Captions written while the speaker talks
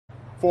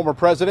Former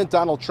President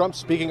Donald Trump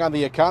speaking on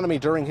the economy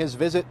during his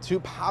visit to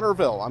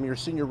Potterville. I'm your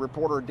senior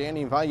reporter,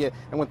 Danny Valle,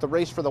 and with the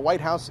race for the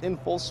White House in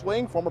full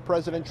swing, former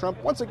President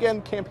Trump once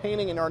again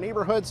campaigning in our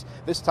neighborhoods,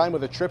 this time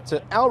with a trip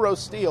to Alro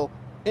Steel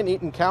in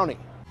Eaton County.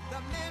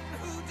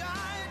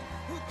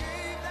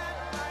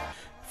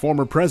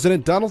 Former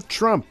President Donald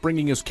Trump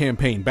bringing his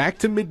campaign back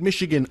to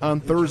mid-Michigan on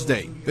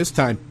Thursday, this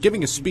time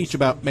giving a speech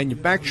about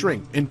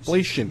manufacturing,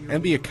 inflation,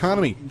 and the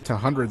economy to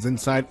hundreds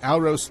inside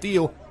Alro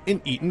Steel in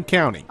Eaton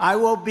County. I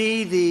will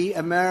be the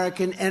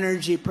American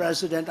energy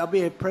president. I'll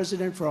be a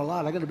president for a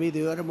lot. I'm going to be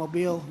the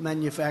automobile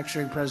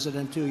manufacturing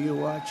president too. You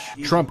watch.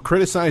 Trump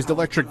criticized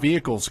electric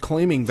vehicles,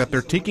 claiming that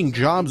they're taking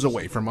jobs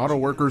away from auto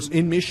workers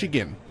in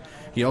Michigan.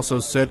 He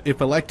also said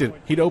if elected,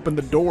 he'd open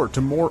the door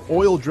to more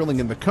oil drilling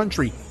in the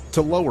country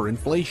to lower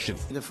inflation.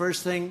 The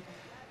first thing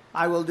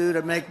I will do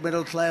to make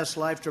middle-class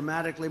life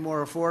dramatically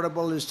more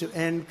affordable is to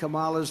end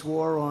Kamala's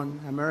war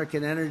on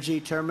American energy,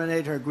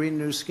 terminate her Green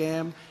New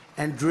Scam,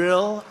 and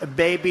drill,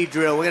 baby,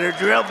 drill. We're going to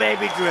drill,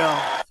 baby, drill.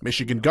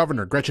 Michigan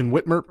Governor Gretchen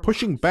Whitmer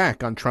pushing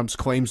back on Trump's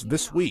claims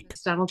this week.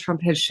 Donald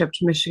Trump has shipped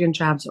Michigan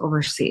jobs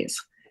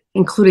overseas,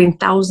 including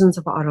thousands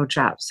of auto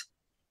jobs.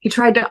 He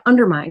tried to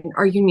undermine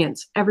our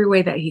unions every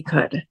way that he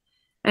could.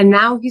 And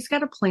now he's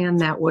got a plan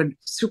that would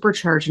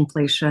supercharge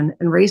inflation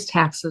and raise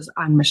taxes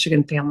on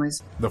Michigan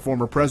families. The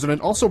former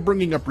president also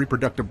bringing up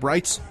reproductive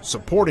rights,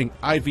 supporting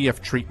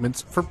IVF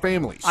treatments for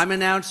families. I'm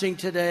announcing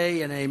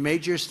today in a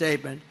major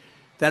statement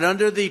that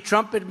under the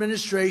Trump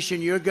administration,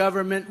 your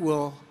government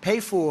will pay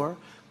for,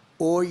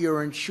 or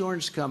your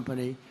insurance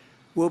company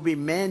will be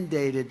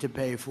mandated to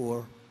pay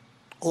for,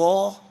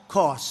 all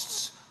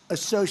costs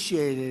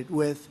associated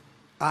with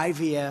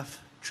IVF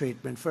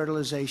treatment,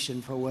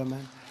 fertilization for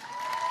women,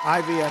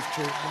 IVF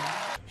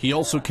treatment. He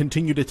also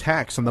continued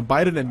attacks on the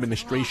Biden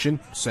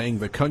administration, saying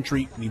the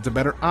country needs a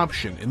better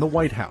option in the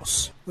White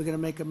House. We're going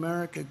to make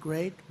America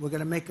great. We're going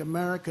to make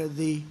America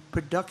the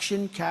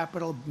production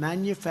capital,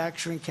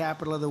 manufacturing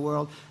capital of the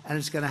world, and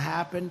it's going to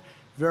happen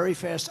very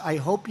fast. I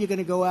hope you're going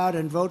to go out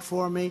and vote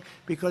for me,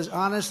 because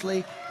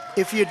honestly,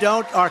 if you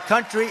don't, our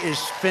country is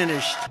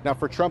finished. Now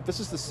for Trump,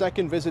 this is the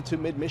second visit to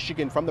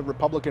mid-Michigan from the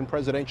Republican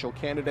presidential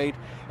candidate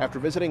after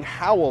visiting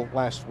Howell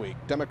last week.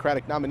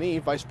 Democratic nominee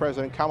Vice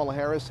President Kamala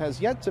Harris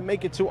has yet to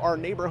make it to our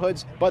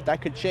neighborhoods, but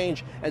that could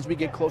change as we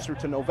get closer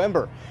to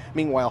November.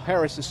 Meanwhile,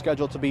 Harris is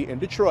scheduled to be in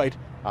Detroit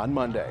on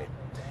Monday.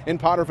 In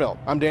Potterville,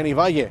 I'm Danny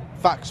Valle,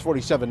 Fox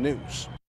 47 News.